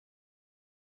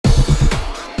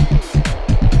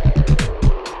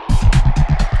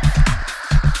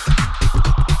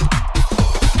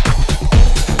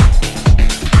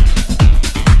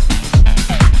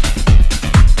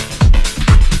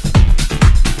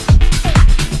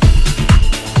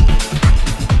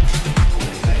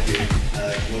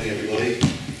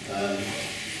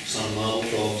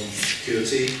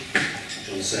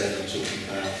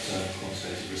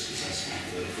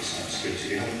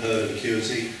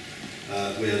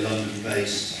We're a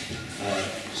London-based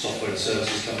software and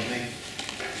services company,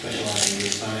 specialising in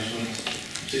risk management,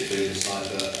 particularly in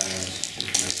cyber and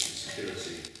information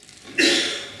security.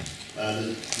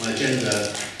 My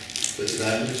agenda for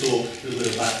today, I'm going to talk a little bit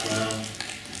of background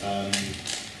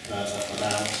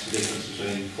about the difference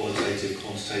between qualitative and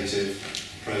quantitative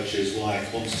approaches, why a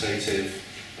quantitative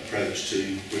approach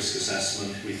to risk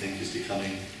assessment we think is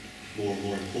becoming more and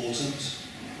more important.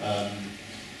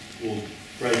 We'll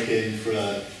break in for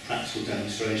a practical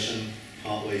demonstration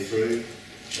partway through,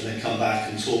 and then come back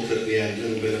and talk at the end a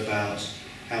little bit about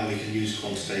how we can use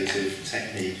quantitative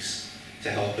techniques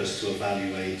to help us to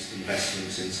evaluate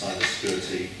investments in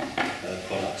cybersecurity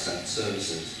products and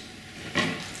services.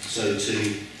 So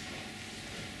to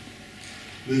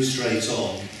move straight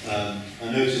on,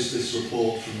 I noticed this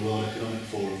report from the World Economic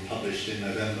Forum published in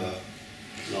November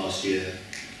last year,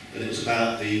 and it was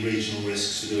about the regional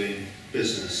risks for doing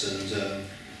business, and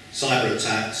cyber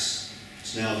attacks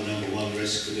is now the #1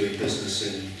 risk for doing business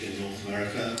in North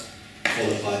America,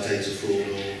 followed by data fraud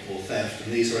or theft,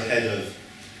 and these are ahead of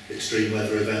extreme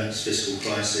weather events, fiscal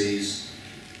crises,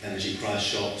 energy price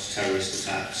shocks, terrorist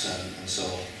attacks, and so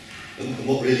on. And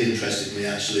what really interested me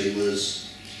actually was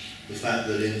the fact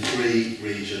that in 3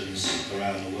 regions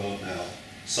around the world now,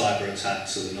 cyber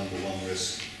attacks are the #1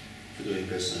 risk for doing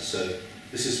business. So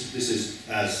this is,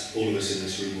 as all of us in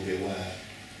this room will be aware,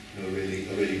 a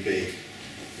really big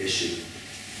issue.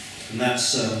 And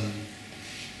that's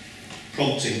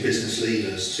prompting business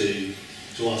leaders to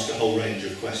ask a whole range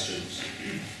of questions.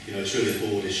 You know, it's really a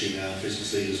broad issue now.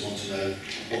 Business leaders want to know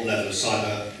what level of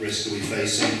cyber risk are we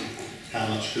facing, how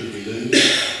much could we lose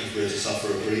if we were to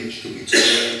suffer a breach, could we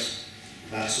tolerate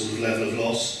that sort of level of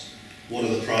loss, what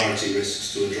are the priority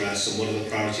risks to address, and what are the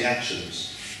priority actions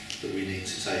that we need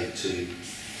to take to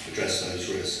address those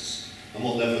risks, and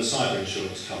what level of cyber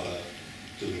insurance cover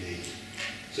do we need.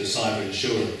 So cyber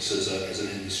insurance as an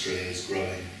industry is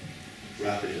growing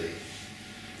rapidly.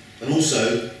 And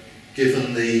also,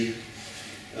 given the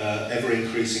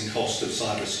ever-increasing cost of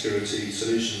cybersecurity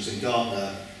solutions, and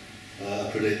Gartner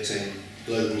are predicting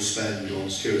global spend on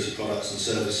security products and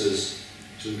services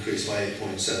to increase by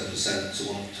 8.7% to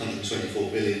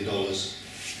 $124 billion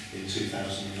in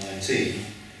 2019.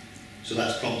 So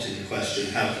that's prompting the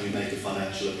question, how can we make a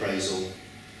financial appraisal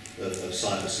of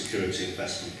cybersecurity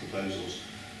investment proposals?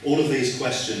 All of these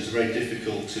questions are very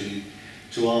difficult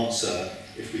to answer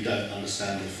if we don't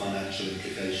understand the financial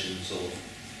implications of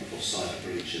cyber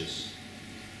breaches.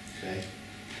 Okay?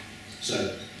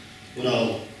 So what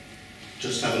I'll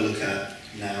just have a look at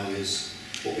now is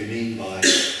what we mean by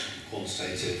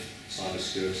quantitative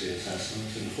cybersecurity assessment.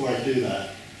 And before I do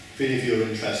that, if any of you are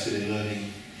interested in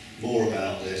learning more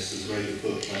about this, there's a very good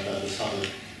book by Douglas Hubbard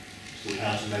called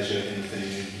How to Measure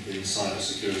Anything in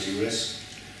Cybersecurity Risk.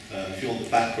 If you want the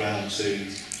background to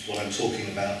what I'm talking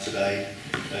about today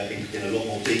in a lot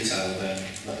more detail, then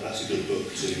that's a good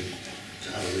book to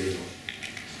have a read on.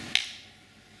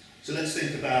 So let's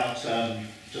think about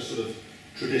just sort of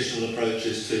traditional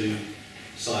approaches to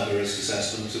cyber risk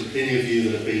assessment. So any of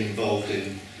you that have been involved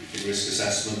in risk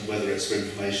assessment, whether it's for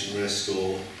information risk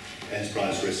or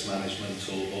enterprise risk management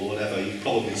or whatever, you've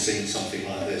probably seen something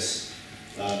like this.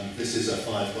 This is a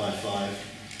 5x5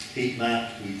 heat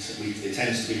map. It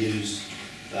tends to be used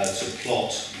to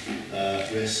plot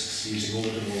risks using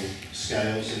ordinal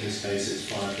scales. In this case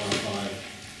it's 5x5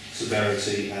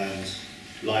 severity and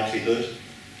likelihood.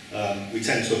 We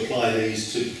tend to apply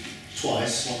these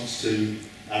twice, once to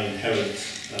our inherent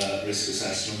risk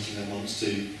assessment and then once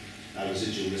to our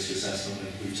residual risk assessment,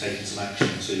 and we've taken some action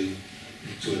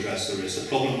to address the risk. The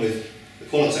problem with the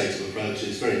qualitative approach is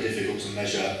it's very difficult to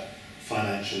measure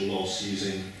financial loss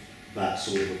using that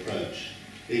sort of approach.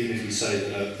 Even if we say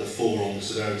that the 4 on the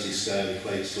severity scale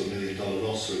equates to $1 million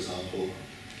loss, for example,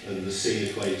 and the C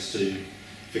equates to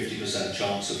 50%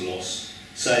 chance of loss,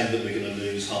 saying that we're going to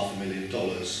lose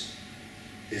 $500,000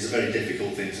 is a very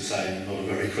difficult thing to say and not a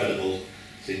very credible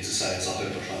thing to say, as I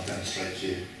hope I'll try and demonstrate to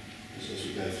you as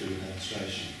we go through the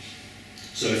demonstration.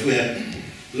 So if we're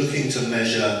looking to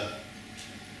measure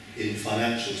in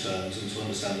financial terms and to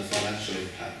understand the financial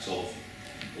impact of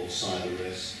cyber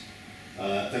risk,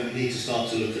 then we need to start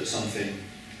to look at something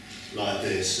like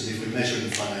this. And if we're measuring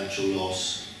financial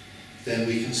loss, then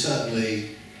we can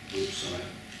certainly, we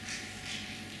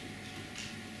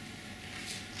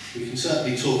can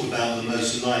certainly talk about the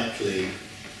most likely,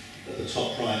 at the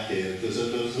top right here, there's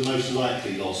the most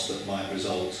likely loss that might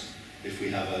result if we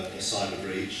have a cyber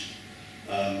breach.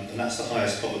 And that's the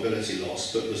highest probability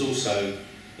loss, but there's also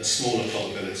a smaller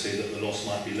probability that the loss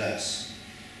might be less.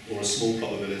 or a small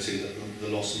probability that the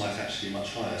loss might actually be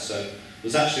much higher. So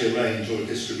there's actually a range or a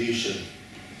distribution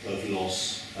of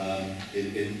loss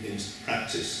in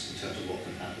practice in terms of what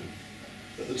can happen.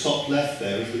 At the top left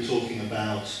there, if we're talking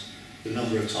about the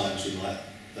number of times we might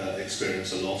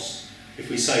experience a loss, if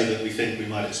we say that we think we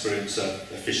might experience a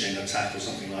phishing attack or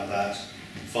something like that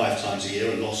 5 times a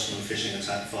year, a loss from a phishing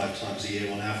attack 5 times a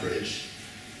year on average,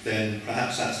 then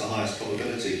perhaps that's the highest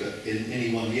probability. But in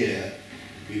any one year,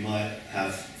 we might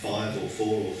have 5 or 4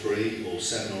 or 3 or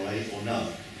 7 or 8 or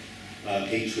none,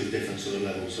 each with different sort of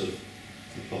levels of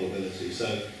probability.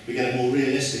 So we get a more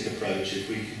realistic approach if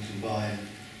we can combine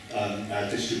our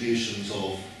distributions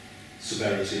of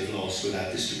severity of loss with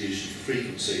our distribution for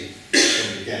frequency,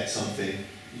 then we get something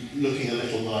looking a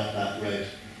little like that red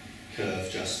curve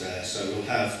just there. So we'll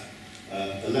have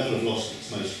a level of loss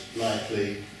that's most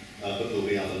likely, but there'll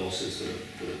be other losses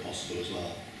that are possible as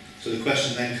well. So the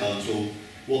question then comes, well,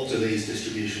 what do these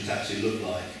distributions actually look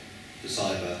like for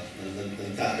cyber?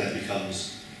 And that then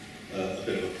becomes a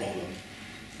bit of a problem.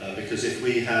 Because if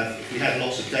we had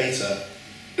lots of data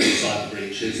on cyber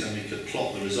breaches, then we could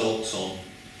plot the results on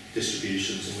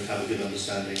distributions and we'd have a good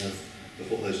understanding of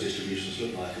what those distributions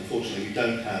look like. Unfortunately, we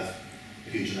don't have a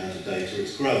huge amount of data.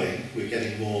 It's growing. We're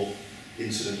getting more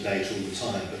incident data all the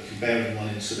time, but comparing one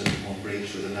incident and one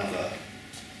breach with another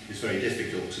is very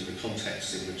difficult, and the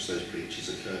context in which those breaches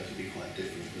occur can be quite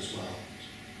different as well.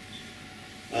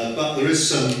 But there is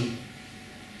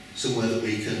somewhere that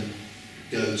we can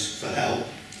go for help.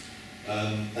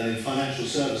 And in financial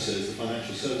services, the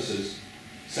financial services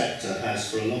sector has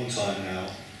for a long time now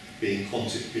been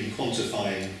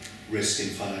quantifying risk in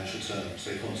financial terms.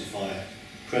 They quantify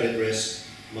credit risk,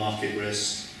 market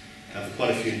risk, and for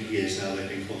quite a few years now they've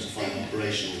been quantifying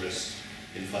operational risk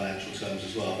in financial terms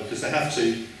as well, because they have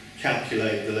to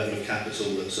calculate the level of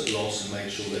capital that's at loss and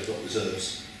make sure they've got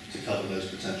reserves to cover those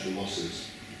potential losses.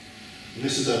 And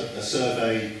this is a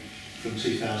survey from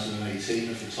 2018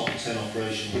 of the top 10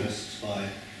 operational risks by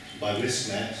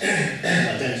RiskNet,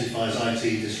 identifies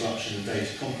IT disruption and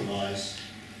data compromise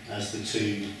as the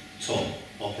 2 top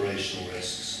operational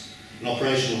risks. An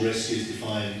operational risk is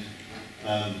defined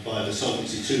by the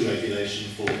Solvency II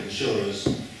regulation for insurers,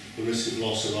 the risk of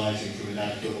loss arising from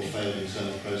inadequate or failed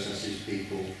internal processes,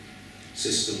 people,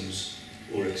 systems,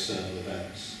 or external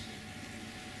events.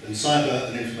 And cyber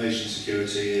and information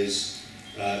security is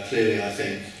clearly, I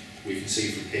think, we can see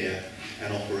from here,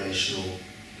 an operational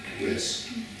risk.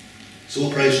 So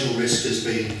operational risk has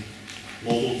been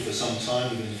modelled for some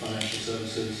time within the financial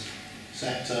services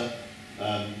sector,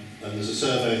 and there's a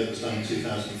survey that was done in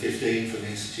 2015 from the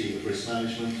Institute of Risk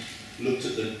Management, looked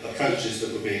at the approaches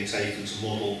that were being taken to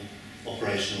model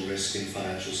operational risk in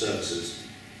financial services.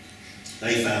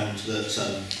 They found that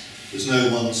there's no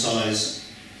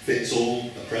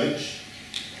one-size-fits-all approach,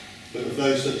 but of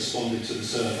those that responded to the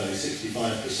survey,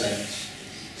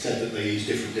 65% said that they used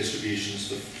different distributions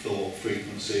for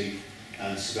frequency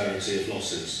and severity of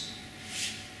losses.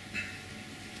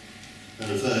 And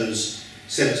of those,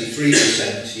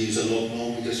 73% use a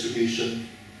log-normal distribution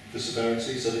for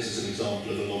severity. So this is an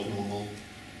example of a log-normal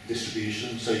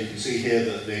distribution. So you can see here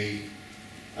that the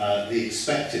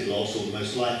expected loss, or the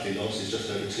most likely loss, is just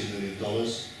over $2 million.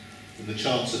 And the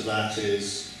chance of that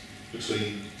is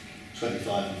between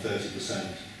 25 and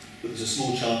 30%. But there's a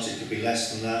small chance it could be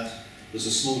less than that. There's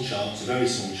a small chance, a very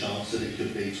small chance, that it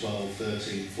could be 12,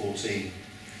 13, 14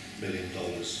 million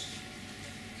dollars.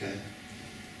 Okay.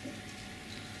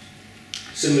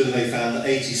 Similarly, they found that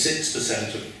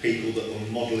 86% of people that were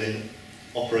modelling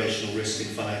operational risk in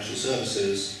financial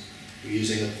services were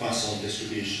using a Poisson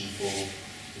distribution for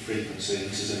the frequency. And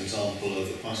this is an example of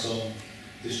a Poisson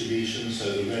distribution.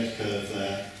 So the red curve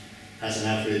there has an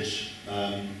average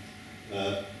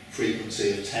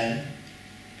frequency of 10.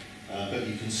 But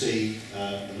you can see,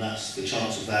 and that's the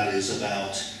chance of that is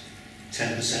about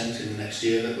 10% in the next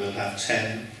year, that we'll have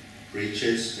 10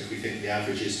 breaches. If we think the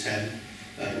average is 10,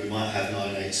 we might have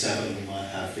 9, 8, 7, we might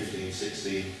have 15,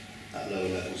 16 at lower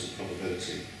levels of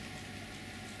probability.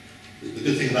 The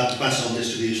good thing about the Poisson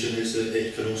distribution is that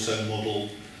it can also model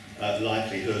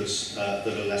likelihoods that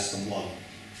are less than 1.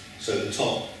 So the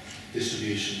top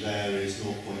distribution there is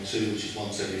 0.2, which is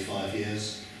once every 5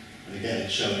 years. And again,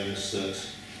 it's showing us that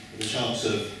the chance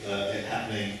of it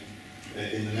happening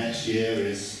in the next year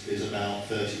is about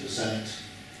 30%.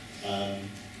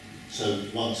 So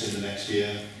once in the next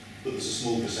year, but there's a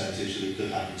small percentage that it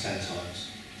could happen 10 times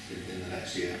in the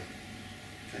next year.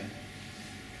 Okay.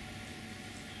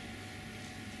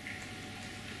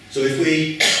 So if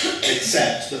we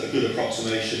accept that a good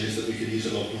approximation is that we could use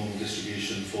a log-normal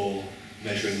distribution for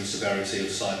measuring the severity of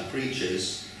cyber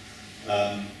breaches,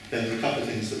 then there are a couple of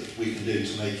things that we can do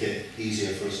to make it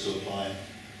easier for us to apply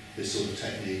this sort of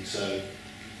technique. So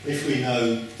if we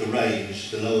know the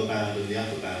range, the lower bound and the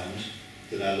upper bound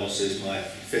that our losses might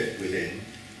fit within,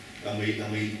 and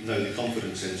we know the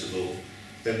confidence interval,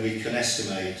 then we can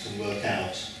estimate and work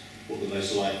out what the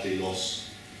most likely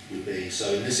loss would be.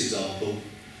 So in this example,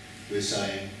 we're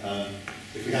saying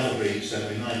if we have a breach, then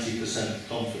we're 90%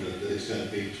 confident that it's going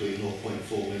to be between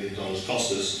 $0.4 million,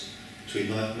 cost us between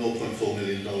 $0.4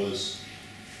 million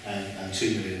and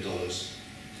 $2 million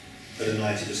at a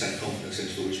 90% confidence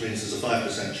interval, which means there's a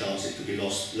 5% chance it could be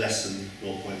lost less than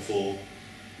 $0.4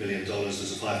 million,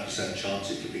 there's a 5%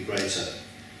 chance it could be greater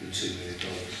than $2 million.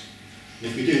 And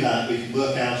if we do that, we can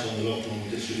work out on the log normal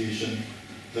distribution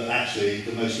that actually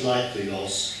the most likely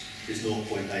loss is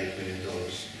 $0.8 million.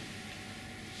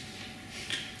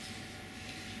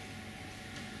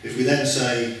 If we then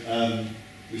say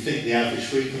we think the average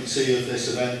frequency of this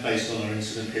event based on our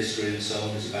incident history and so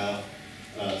on is about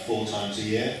 4 times a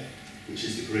year, which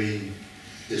is the green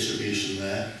distribution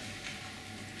there,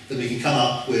 then we can come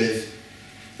up with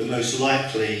the most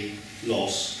likely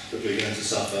loss that we're going to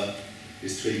suffer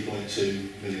is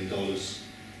 $3.2 million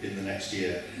in the next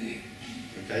year.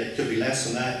 Okay, it could be less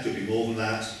than that, it could be more than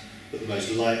that, but the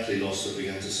most likely loss that we're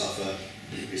going to suffer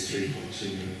is $3.2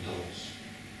 million.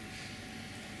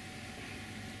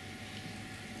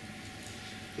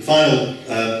 The final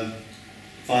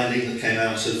finding that came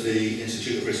out of the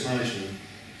Institute of Risk Management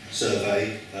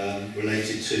survey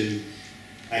related to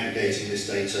aggregating this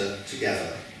data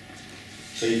together.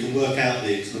 So you can work out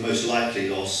the most likely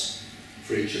loss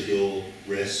for each of your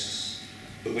risks,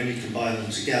 but when you combine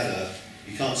them together,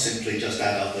 you can't simply just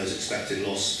add up those expected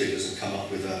loss figures and come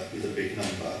up with a big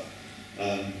number.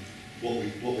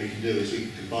 What we can do is we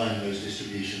can combine those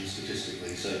distributions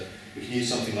statistically. So we can use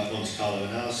something like Monte Carlo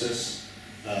analysis.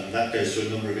 That goes through a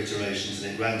number of iterations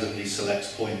and it randomly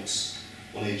selects points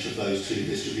on each of those 2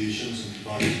 distributions and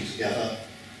combines them together.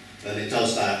 And it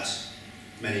does that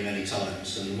many, many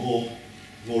times. And the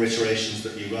more iterations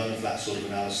that you run of that sort of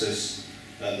analysis,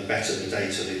 the better the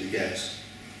data that you get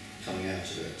coming out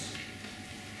of it.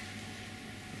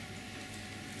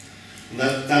 And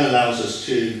that allows us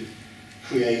to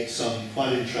create some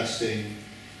quite interesting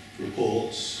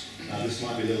reports. Now this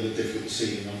might be a little bit difficult to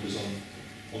see the numbers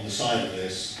on the side of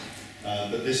this,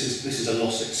 but this is a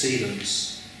loss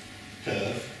exceedance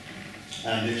curve,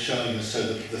 and it's showing us, so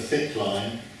the thick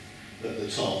line at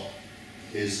the top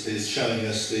is showing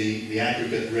us the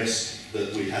aggregate risk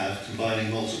that we have, combining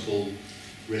multiple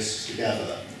risks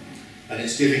together, and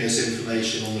it's giving us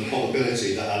information on the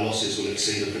probability that our losses will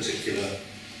exceed a particular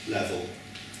level.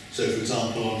 So for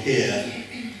example on here,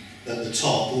 at the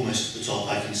top, almost at the top,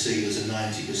 I can see there's a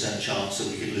 90% chance that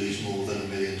we could lose more than $1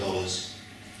 million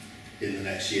in the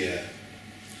next year.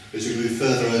 As we move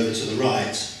further over to the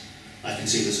right, I can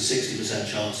see there's a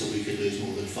 60% chance that we could lose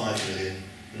more than 5 million,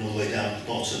 and all the way down at the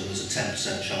bottom there's a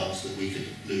 10% chance that we could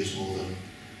lose more than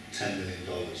 $10 million.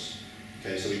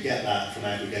 Okay, so we get that from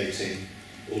aggregating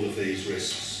all of these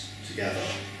risks together.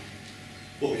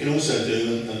 What we can also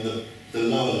do, and the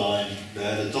lower line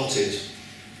there, the dotted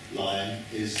line,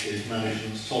 is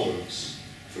management's tolerance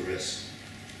for risk.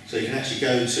 So you can actually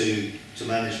go to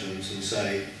management and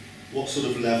say, what sort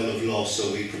of level of loss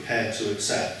are we prepared to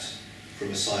accept from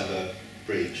a cyber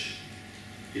breach?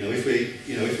 If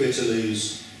we're to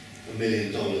lose $1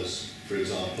 million, for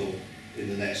example, in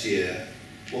the next year,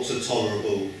 what's a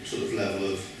tolerable sort of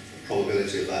level of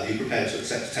probability of that? Are you prepared to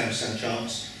accept a 10%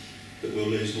 chance that we'll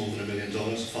lose more than $1 million,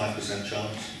 5%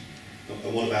 chance?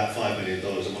 And what about $5 million,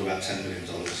 and what about $10 million,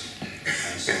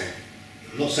 and so on?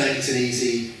 I'm not saying it's an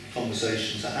easy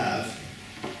conversation to have,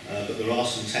 but there are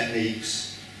some techniques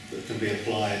that can be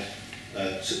applied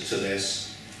to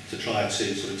this to try to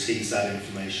sort of tease that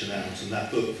information out. And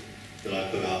that book that I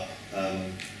put up,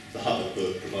 the Hubbard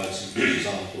book, provides some good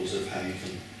examples of how you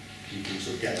can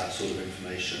sort of get that sort of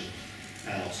information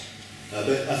out. But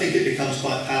I think it becomes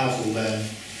quite powerful then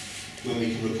when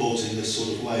we can report in this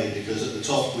sort of way, because at the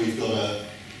top we've got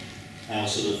our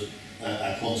sort of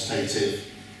our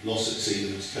quantitative loss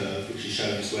exceedance curve, which is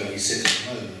showing us where we sit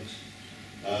at the moment.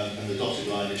 And the dotted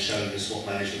line is showing us what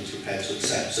management is prepared to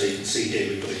accept. So you can see here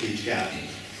we've got a huge gap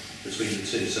between the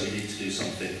two, so we need to do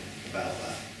something about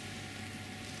that.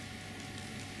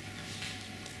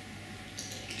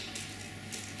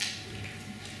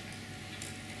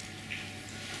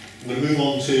 I'm going to move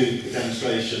on to the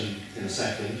demonstration in a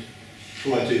second.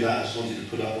 Before I do that, I just wanted to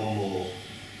put up one more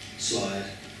slide.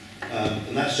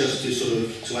 And that's just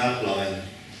to outline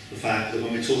the fact that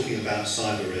when we're talking about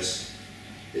cyber risk,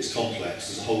 it's complex.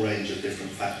 There's a whole range of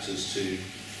different factors to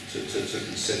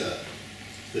consider.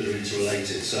 that are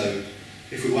interrelated. So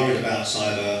if we're worried about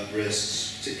cyber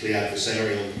risks, particularly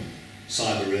adversarial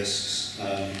cyber risks,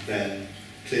 then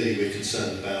clearly we're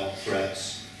concerned about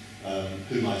threats,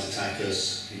 who might attack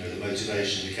us, the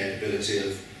motivation, the capability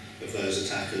of those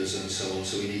attackers and so on.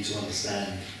 So we need to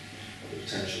understand the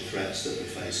potential threats that we're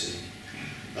facing.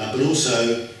 But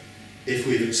also, if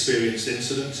we've experienced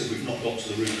incidents, if we've not got to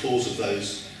the root cause of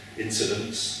those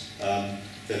incidents, then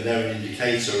they're an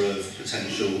indicator of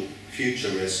potential future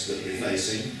risk that we're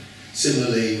facing.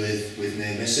 Similarly with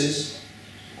near misses.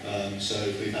 So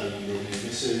if we've had a number of near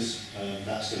misses,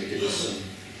 that's going to give us some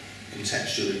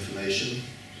contextual information.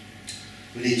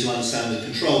 We need to understand the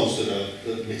controls that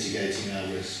are mitigating our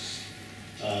risks,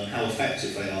 how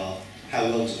effective they are, how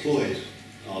well deployed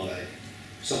are they.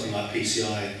 Something like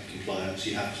PCI compliance,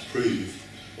 you have to prove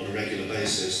on a regular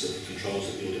basis that the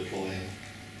controls that you're deploying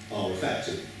are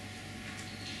effective.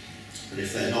 And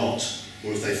if they're not,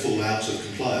 or if they fall out of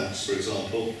compliance, for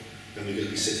example, then we're going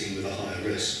to be sitting with a higher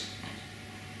risk.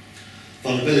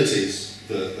 Vulnerabilities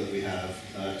that we have,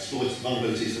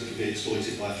 vulnerabilities that could be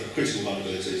exploited by critical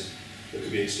vulnerabilities that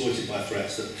could be exploited by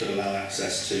threats that could allow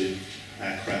access to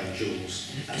our crown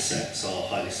jewels, assets, our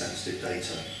highly sensitive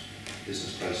data,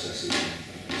 business processes,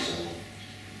 and so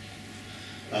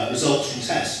on. Results from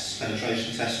tests,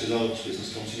 penetration test results,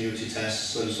 business continuity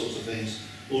tests, those sorts of things.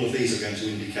 All of these are going to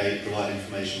indicate, provide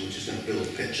information which is going to build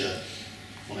a picture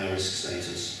on our risk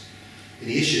status.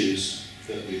 The issues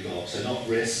that we've got, so not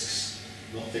risks,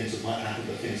 not things that might happen,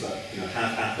 but things that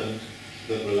have happened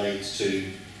that relate to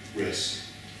risk.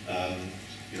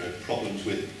 Problems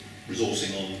with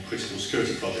resourcing on critical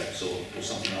security projects or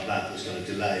something like that that's going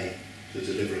to delay the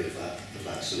delivery of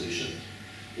that solution.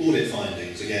 Audit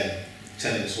findings, again,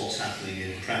 telling us what's happening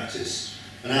in practice.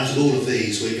 And out of all of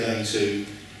these, we're going to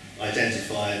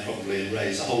identify probably and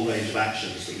raise a whole range of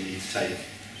actions that we need to take.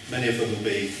 Many of them will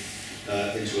be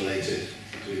interrelated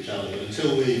to each other. But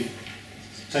until we've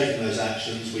taken those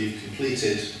actions, we've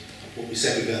completed what we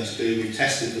said we're going to do, we've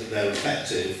tested that they're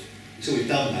effective. Until we've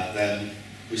done that, then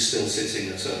we're still sitting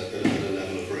at a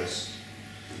level of risk.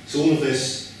 So all of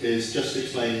this is just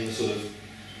explaining the sort of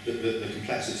the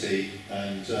complexity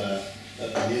and the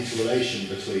interrelation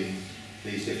between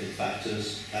these different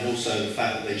factors, and also the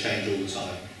fact that they change all the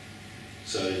time.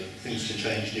 So things can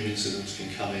change, new incidents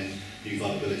can come in, new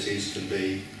vulnerabilities can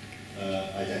be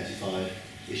identified,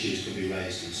 issues can be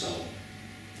raised, and so on.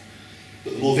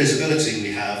 But the more visibility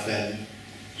we have, then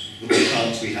the more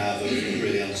chance we have of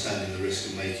really understanding the risk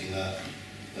and making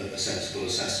a sensible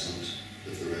assessment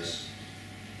of the risk.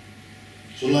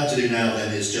 So what I'd like to do now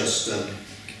then is just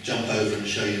jump over and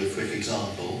show you a quick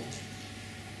example.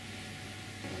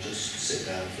 I'll just sit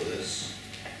down for this.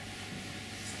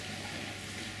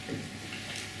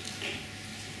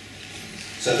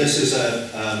 So this is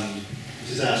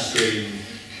our Stream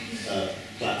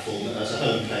platform that has a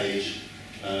home page.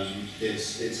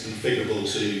 It's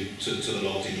configurable to the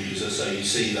logged in user, so you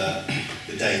see the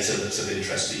data that's of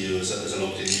interest to you as a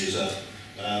logged in user.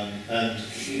 And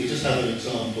we just have an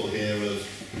example here of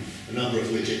a number of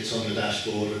widgets on the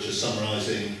dashboard which are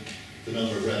summarising the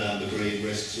number of red, amber, green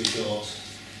risks we've got,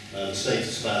 the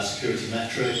status of our security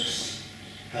metrics,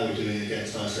 how we're doing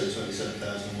against ISO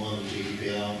 27001 and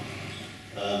GDPR.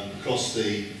 Across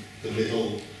the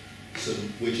middle, some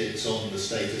widgets on the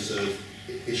status of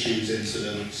issues,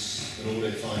 incidents, and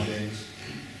audit findings,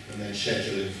 and then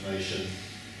schedule information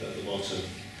at the bottom.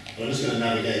 And I'm just going to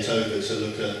navigate over to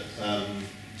look at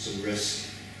some risk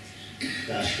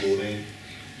dashboarding.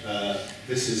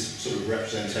 This is sort of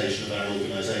representation of our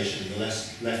organisation in the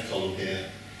left column here.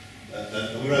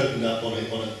 And we're opened up on a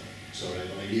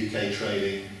UK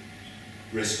trading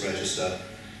risk register.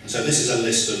 And so this is a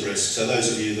list of risks. So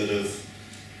those of you that have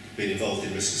been involved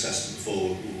in risk assessment before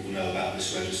will know about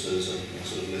risk registers and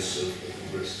sort of lists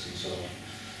of risks and so on.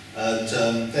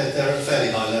 And they're at a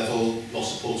fairly high level: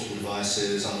 loss of portable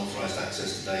devices, unauthorised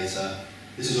access to data.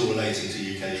 This is all relating to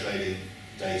UK trading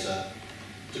data,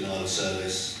 denial of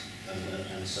service,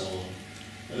 and so on.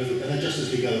 And then just as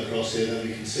we go across here, then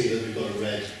we can see that we've got a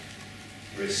red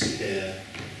risk here,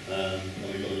 and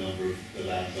we've got a number of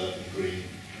amber and green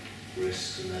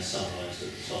risks, and they're summarised at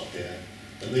the top here.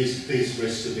 And these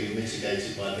risks are being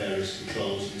mitigated by various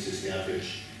controls, and this is the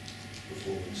average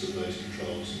performance of those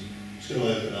controls. And I'm just going to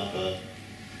open up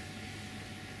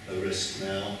a risk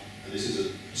now, and this is a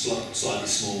slightly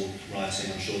small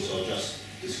writing, I'm sure, so I'll just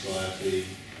describe the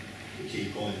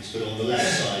key points. But on the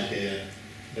left side here,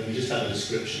 then we just have a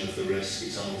description of the risk.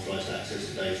 It's unauthorised access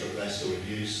to data at rest or in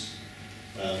use.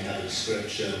 We have a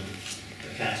description,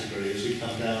 a category. As we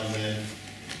come down then,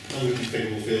 number of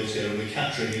configurable fields here, and we're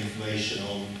capturing information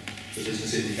on the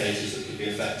business indicators that could be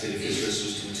affected if this risk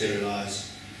was to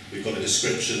materialise. We've got a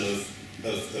description of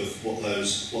what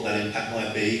that impact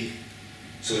might be.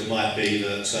 So it might be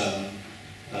that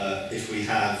if we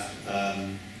have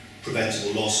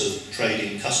preventable loss of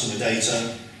trading customer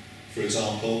data, for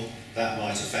example, that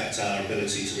might affect our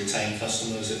ability to retain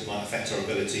customers, it might affect our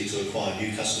ability to acquire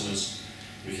new customers.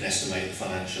 We can estimate the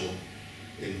financial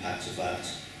impact of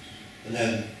that. And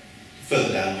then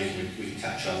further down we can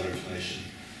capture other information.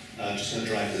 I'm just going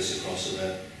to drag this across a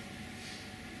bit.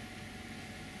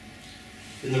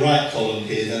 In the right column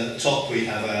here, then at the top we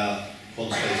have our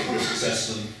quantitative risk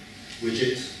assessment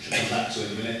widget, which I'll come back to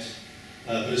in a minute.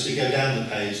 But as we go down the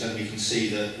page, then we can see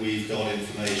that we've got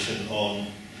information on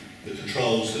the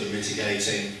controls that are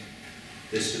mitigating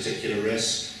this particular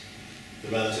risk, the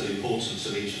relative importance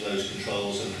of each of those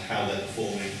controls and how they're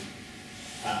performing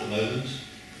at the moment.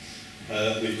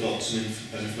 We've got some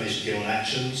information here on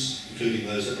actions, including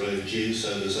those that are overdue.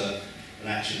 So there's an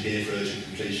action here for urgent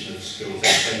completion of the secure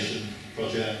authentication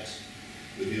project,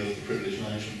 review of the privilege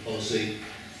management policy.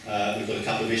 We've got a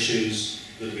couple of issues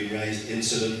that have been raised,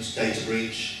 incident, data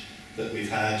breach that we've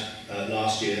had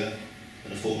last year,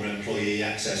 and a former employee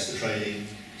accessed the trading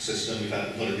system. We've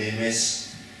got a near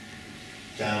miss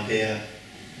down here,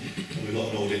 and we've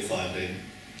got an audit finding.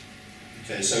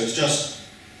 Okay, so it's just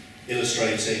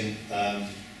illustrating an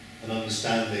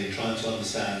understanding, trying to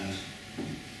understand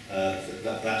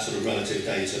that sort of relative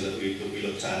data that we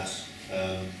looked at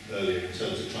earlier in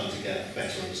terms of trying to get a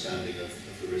better understanding of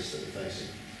the risks that we're facing.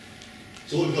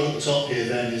 So what we've got at the top here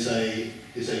then is a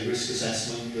risk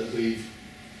assessment that we've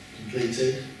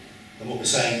completed. And what we're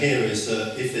saying here is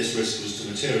that if this risk was to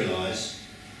materialise,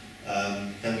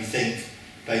 then we think,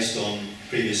 based on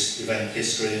previous event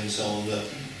history and so on, that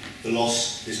the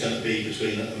loss is going to be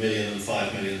between $1 million and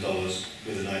 $5 million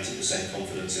with a 90%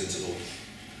 confidence interval.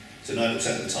 So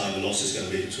 90% of the time the loss is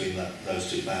going to be between those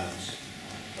two bounds.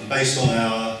 And based on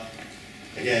our,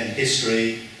 again,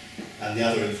 history and the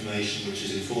other information which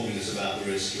is informing us about the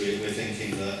risk, we're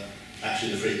thinking that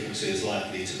actually the frequency is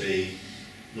likely to be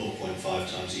 0.5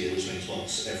 times a year, which means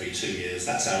once every 2 years.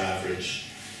 That's our average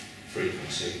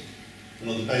frequency. And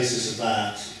on the basis of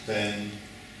that, then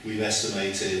we've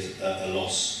estimated a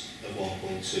loss of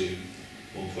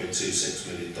 $1.26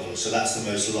 million. So that's the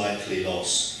most likely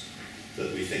loss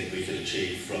that we think we could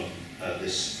achieve from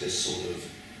this sort of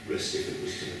risk if it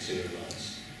was to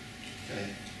materialise.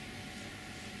 Okay.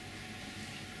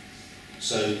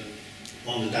 So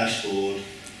on the dashboard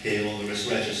here on the risk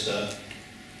register,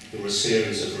 there are a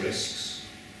series of risks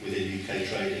within UK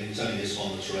trading. There's only this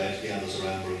one that's red, the others are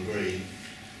amber and green.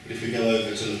 But if we go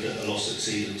over to look at the loss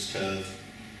exceedance curve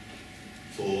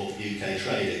for UK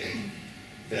trading,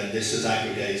 then this has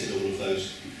aggregated all of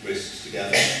those risks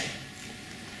together.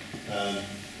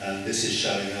 And this is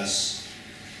showing us,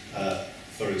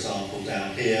 for example,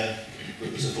 down here, that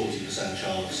there's a 40%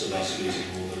 chance of us losing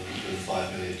more than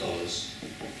 $5 million.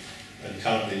 And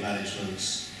currently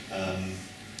management's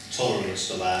tolerance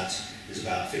for that is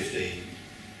about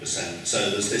 15%. So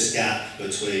there's this gap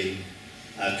between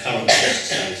our current risk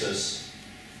status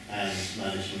and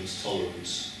management's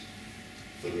tolerance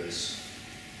for risk.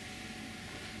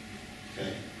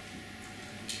 Okay.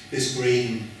 This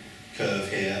green curve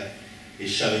here is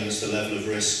showing us the level of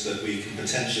risk that we can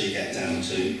potentially get down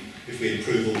to if we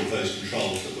improve all of those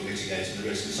controls that we're mitigating the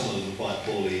risk, and some of them are quite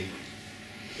poorly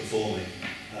performing.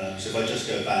 So if I just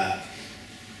go back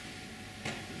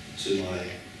to my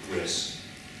risk,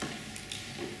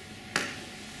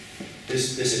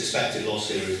 this expected loss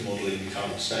here is modelling the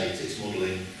current state. It's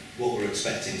modelling what we're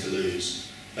expecting to lose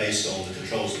based on the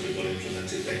controls that we've got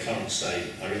implemented, their current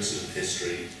state, our incident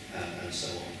history, and so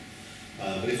on.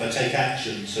 But if I take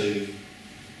action to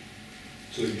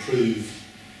improve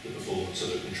the performance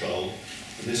of a control,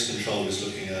 and this control is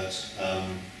looking at,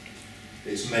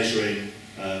 it's measuring,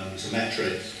 it's a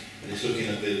metric, and it's looking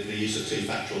at the use of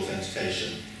two-factor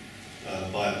authentication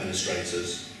by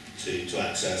administrators to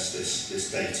access this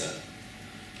data.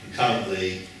 And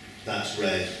currently, that's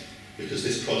red because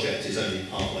this project is only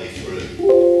partway through.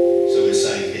 So we're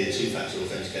saying here two-factor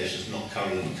authentication is not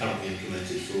currently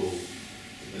implemented for all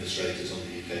administrators on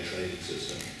the UK trading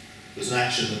system. There's an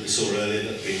action that we saw earlier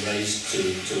that's been raised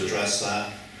to address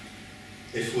that.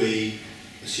 If we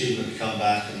assume that we come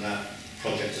back and that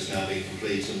project has now been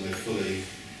complete and we're fully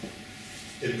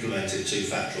implemented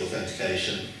two-factor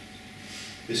authentication,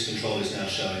 this control is now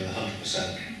showing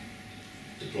 100%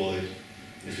 deployed.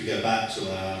 And if we go back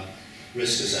to our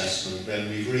risk assessment, then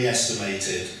we've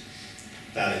re-estimated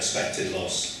that expected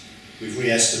loss. We've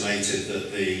re-estimated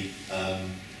that the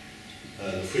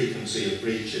frequency of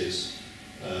breaches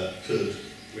could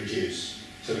reduce.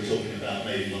 So we're talking about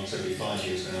maybe once every 5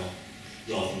 years now,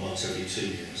 rather than once every 2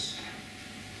 years.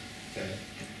 Okay.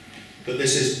 But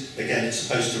this is, again, it's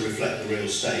supposed to reflect the real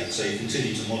state, so you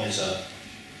continue to monitor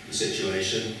the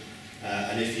situation,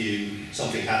 and if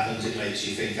something happens, it makes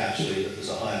you think actually that there's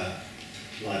a higher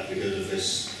likelihood of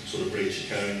this sort of breach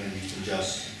occurring, and you can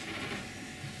just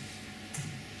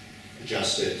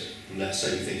adjust it, and let's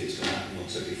say you think it's going to happen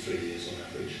once every 3 years on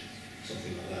average,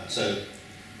 something like that. So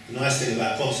the nice thing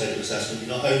about quantitative assessment,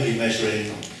 you're not only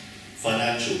measuring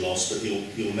financial loss, but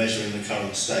you're measuring the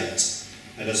current state,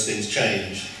 and as things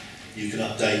change, you can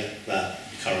update that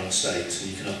current state,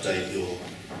 and you can update your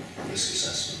risk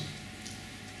assessment.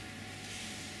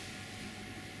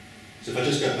 So if I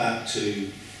just go back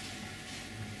to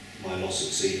my loss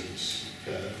exceedance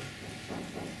curve,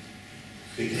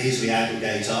 we can easily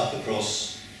aggregate up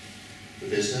across the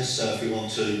business. So if we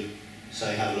want to,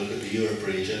 say, have a look at the Europe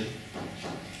region,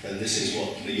 then this is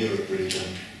what the Europe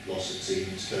region loss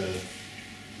exceedance curve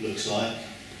looks like,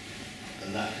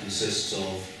 and that consists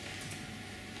of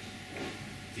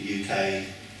the UK,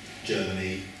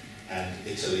 Germany and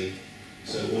Italy.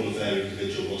 So all of their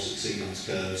individual loss exceedance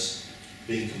curves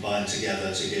being combined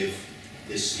together to give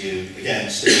this view, again,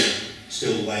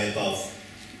 still way above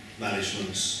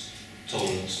management's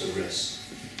tolerance for risk.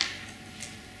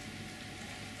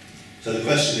 So the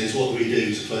question is, what do we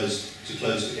do to close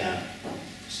the gap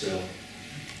still?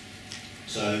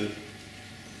 So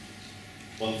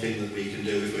one thing that we can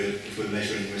do if we're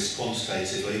measuring risk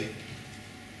quantitatively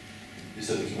is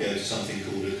that we can go to something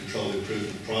called a control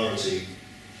improvement priority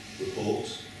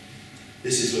report.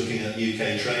 This is looking at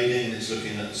UK trading, it's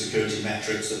looking at the security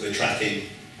metrics that we're tracking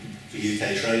for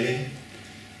UK trading.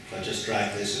 If I just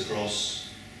drag this across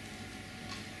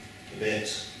a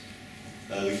bit,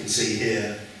 we can see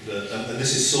here that, and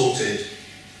this is sorted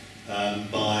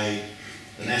by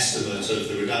an estimate of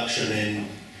the reduction in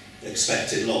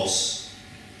expected loss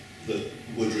that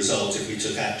would result if we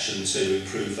took action to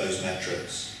improve those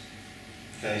metrics.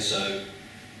 Okay, so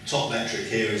top metric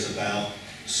here is about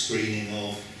screening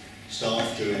of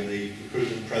staff during the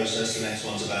recruitment process. The next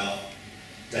one's about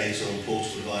data on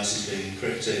portable devices being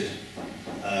encrypted,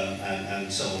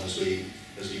 and so on as we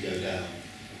go down.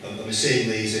 And we're seeing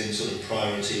these in sort of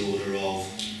priority order of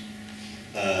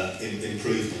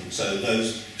improvement. So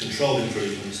those control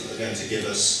improvements that are going to give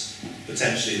us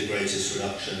potentially the greatest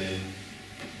reduction in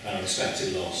our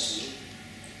expected loss.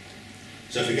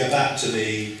 So if we go back to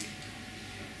the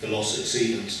loss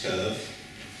exceedance curve,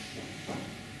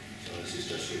 so this is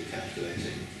just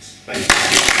recalculating. It's basically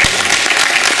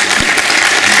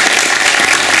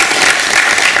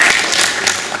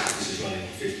this is running on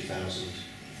 50,000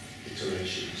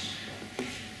 iterations.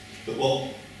 But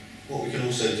what we can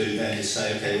also do then is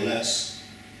say, okay, well, let's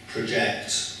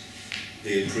project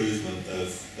the improvement of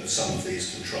some of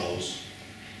these controls.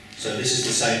 So this is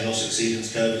the same loss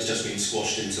exceedance curve, it's just been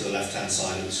squashed into the left-hand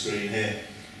side of the screen here.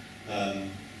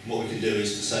 What we can do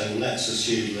is to say, well, let's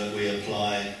assume that we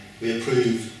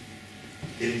improve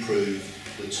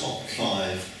the top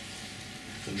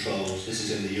 5 controls. This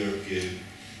is in the Europe view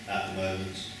at the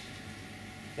moment.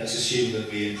 Let's assume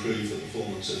that we improve the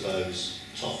performance of those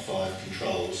top 5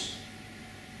 controls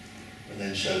and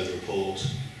then show the report.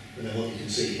 And then what you can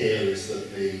see here is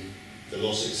that the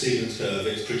loss exceedance curve,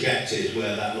 it's projected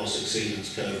where that loss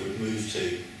exceedance curve would move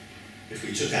to if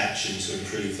we took action to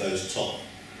improve those top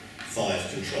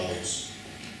 5 controls,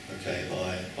 okay,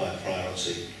 by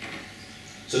priority.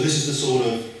 So this is the sort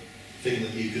of thing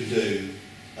that you can do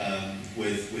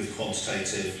with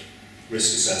quantitative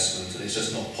risk assessment, and it's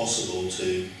just not possible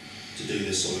to do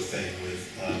this sort of thing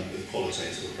with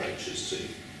qualitative approaches to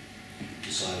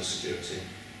cyber security.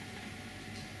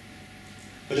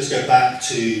 I'll just go back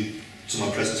to my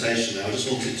presentation now. I just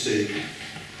wanted to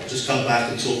come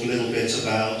back and talk a little bit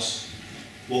about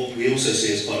what we also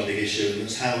see as quite a big issue, and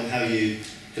that's how you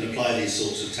can apply these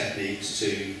sorts of techniques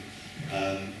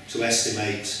to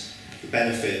estimate the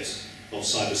benefit of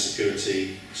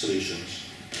cybersecurity solutions,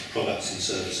 products and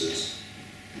services.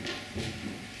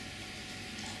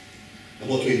 And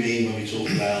what do we mean when we talk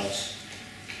about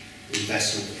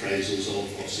investment appraisals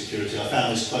of security? I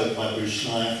found this quote by Bruce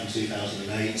Schneier from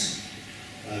 2008.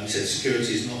 He said,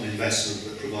 security is not an investment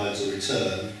that provides a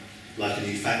return like a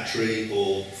new factory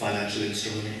or financial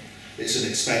instrument. It's an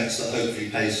expense that hopefully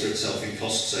pays for itself in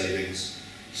cost savings.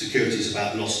 Security is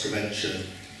about loss prevention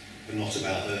and not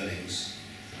about earnings.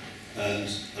 And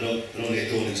I don't want to get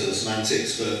drawn into the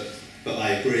semantics, but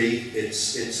I agree,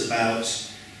 it's about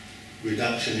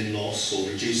reduction in loss or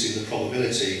reducing the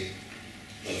probability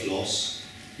of loss.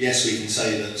 Yes, we can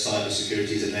say that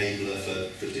cybersecurity is an enabler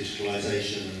for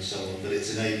digitalisation and so on, but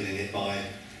it's enabling it by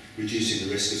reducing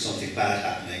the risk of something bad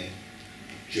happening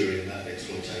during that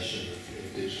exploitation of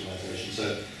digitalisation.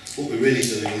 So what we're really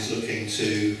doing is looking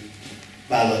to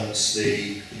balance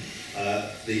the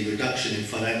reduction in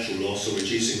financial loss, or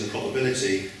reducing the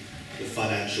probability of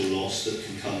financial loss that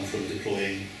can come from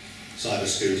deploying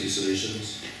cybersecurity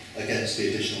solutions, against the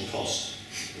additional cost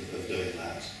of doing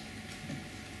that.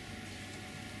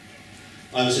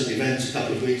 I was at the event a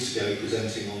couple of weeks ago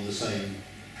presenting on the same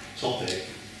topic,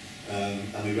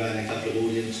 and we ran a couple of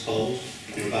audience polls.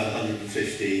 There were about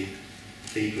 150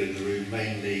 people in the room,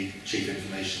 mainly Chief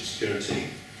Information Security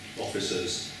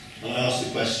officers. And I asked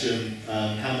the question,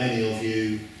 how many of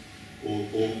you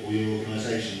or your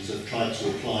organisations have tried to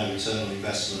apply return on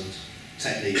investment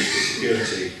techniques to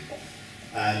security?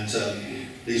 And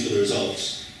these were the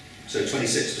results. So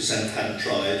 26% hadn't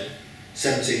tried,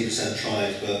 17%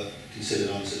 tried but considered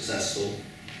unsuccessful,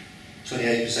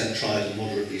 28% tried and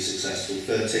moderately successful,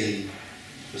 13%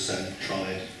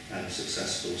 tried and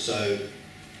successful. So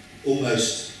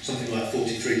almost something like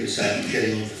 43%,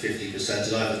 getting on for 50%,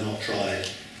 had either not tried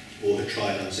or had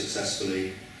tried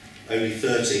unsuccessfully. Only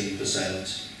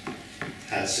 13%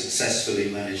 had successfully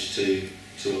managed to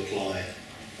apply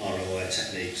ROI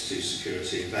techniques to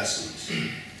security investments.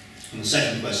 And the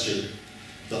second question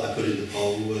that I put in the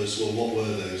poll was, well, what were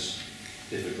those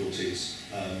difficulties?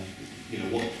 You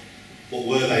know, what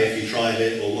were they if you tried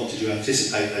it, or what did you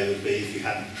anticipate they would be if you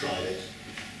hadn't tried it?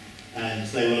 And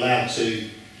they were allowed to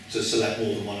select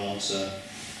more than one answer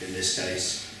in this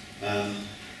case. And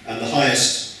the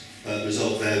highest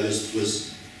result there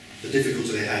was the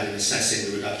difficulty they had in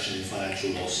assessing the reduction in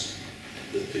financial loss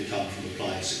that could come from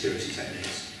applying security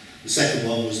techniques. The second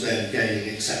one was then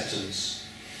gaining acceptance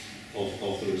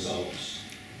of the results.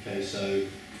 Okay, so,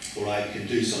 all right, you can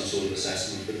do some sort of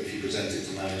assessment, but if you present it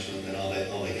to management, then are they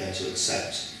going to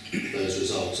accept those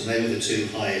results? And they were the two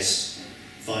highest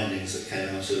findings that came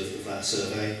out of that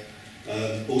survey.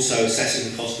 Also,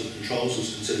 assessing the cost of controls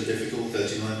was considered difficult,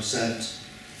 39%.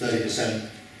 30%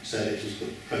 said the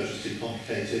approach was too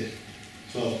complicated,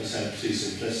 12% too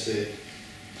simplistic,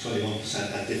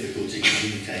 21% had difficulty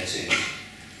communicating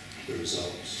the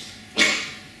results.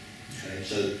 Okay,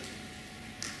 so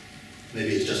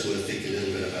maybe it's just worth thinking a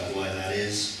little bit about why that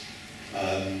is.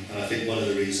 And I think one of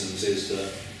the reasons is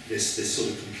that this sort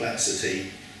of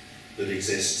complexity that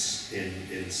exists in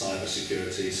cyber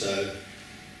security. So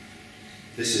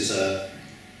this is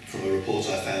from a report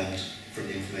I found from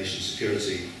the Information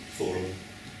Security Forum,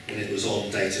 and it was on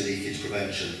data leakage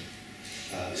prevention.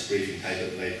 This briefing paper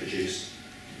that they produced,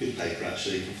 good paper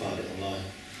actually, you can find it online.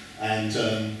 And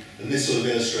this sort of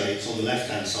illustrates on the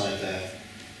left-hand side there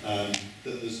that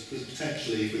there's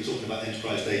potentially, if we're talking about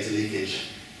enterprise data leakage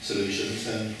solutions,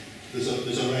 then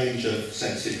there's a range of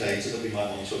sensitive data that we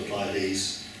might want to apply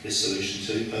this solution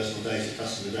to: personal data,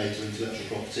 customer data, intellectual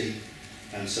property,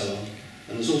 and so on.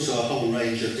 And there's also a whole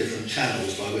range of different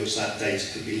channels by which that data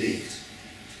could be leaked.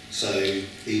 So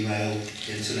email,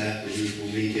 internet, removable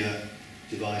media,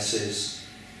 devices,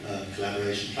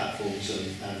 collaboration platforms,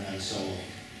 and so on.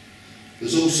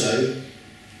 There's also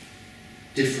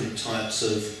different types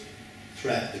of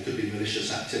threat. There could be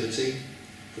malicious activity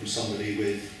from somebody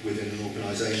within an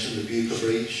organisation. The Bupa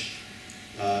breach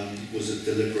was a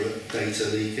deliberate data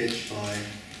leakage by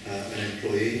an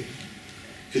employee.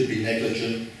 Could be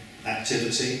negligent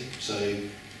activity, so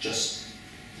just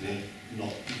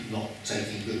not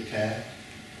taking good care.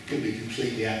 Could be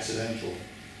completely accidental.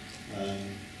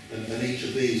 And each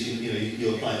of these, you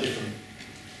apply different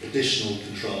additional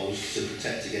controls to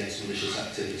protect against malicious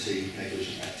activity,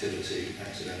 negligent activity,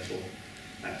 accidental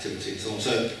activity, and so on.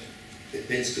 So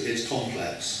it's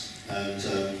complex, and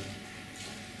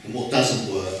what doesn't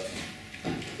work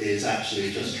is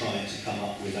actually just trying to come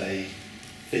up with a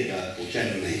figure, or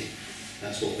generally,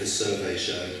 that's what this survey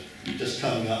showed, just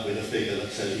coming up with a figure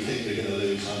that says we think we're going to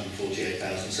lose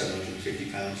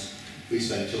 £148,750. We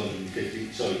spend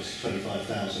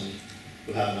 25,000,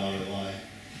 we'll have an ROI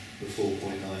of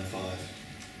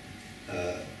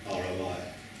 4.95 ROI.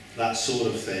 That sort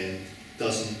of thing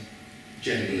doesn't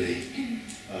generally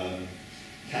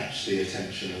catch the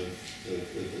attention of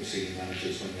senior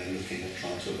managers when they're looking at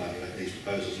trying to evaluate these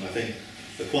proposals. And I think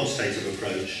the quantitative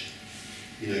approach,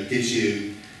 gives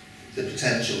you the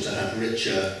potential to have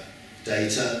richer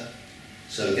data.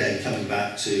 So again, coming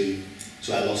back to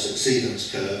our loss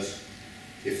exceedance curve,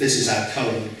 if this is our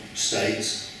current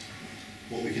state,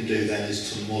 what we can do then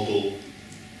is to model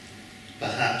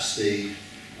perhaps the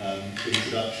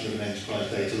introduction of an enterprise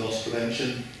data loss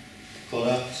prevention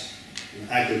product, and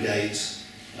aggregate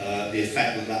the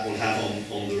effect that will have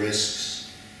on the risks,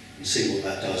 and see what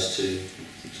that does to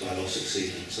our loss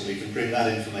exceedance. And we can bring that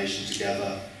information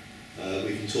together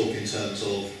We can talk in terms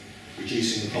of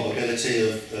reducing the probability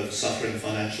of suffering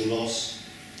financial loss.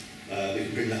 We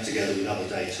can bring that together with other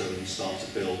data and start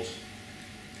to build,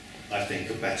 I think,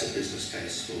 a better business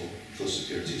case for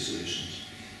security solutions.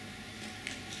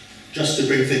 Just to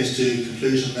bring things to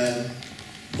conclusion then,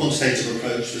 quantitative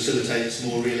approach facilitates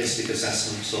more realistic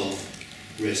assessments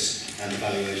of risk and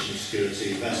evaluation of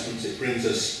security investments. It brings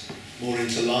us more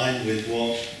into line with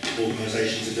what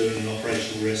organisations are doing in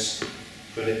operational risk,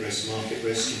 credit risk, market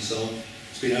risk and so on.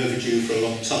 It's been overdue for a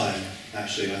long time,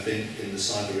 actually, I think, in the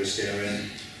cyber risk area.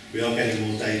 We are getting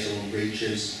more data on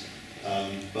breaches,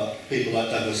 but people like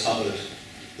Douglas Hubbard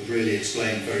have really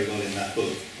explained very well in that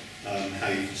book how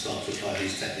you can start to apply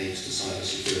these techniques to cyber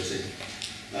security.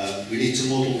 We need to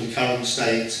model the current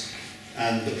state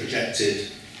and the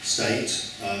projected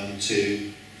state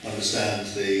to understand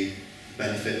the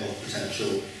benefit of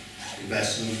potential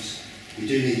investment. We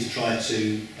do need to try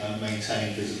to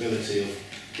maintain visibility of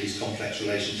these complex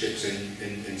relationships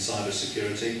in cyber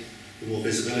security. The more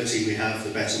visibility we have, the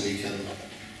better we can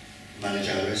manage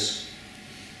our risk.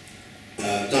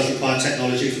 It does require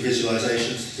technology for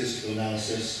visualization, statistical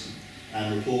analysis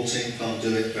and reporting. Can't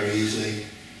do it very easily,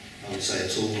 I would say,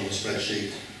 at all on a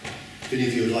spreadsheet. If any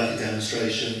of you would like a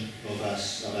demonstration of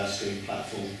our stream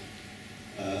platform,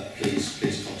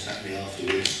 please contact me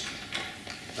afterwards.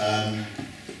 And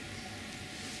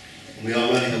we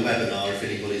are running a webinar, if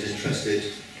anybody's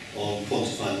interested, on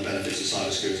quantifying the benefits of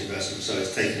cybersecurity investment. So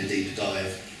it's taking a deeper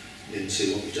dive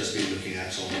into what we've just been looking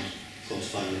at on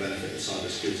quantifying the benefit of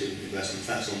cybersecurity investment.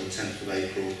 That's on the 10th of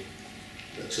April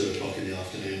at 2 o'clock in the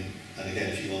afternoon. And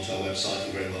again, if you go onto our website,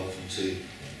 you're very welcome to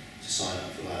sign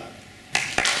up for that.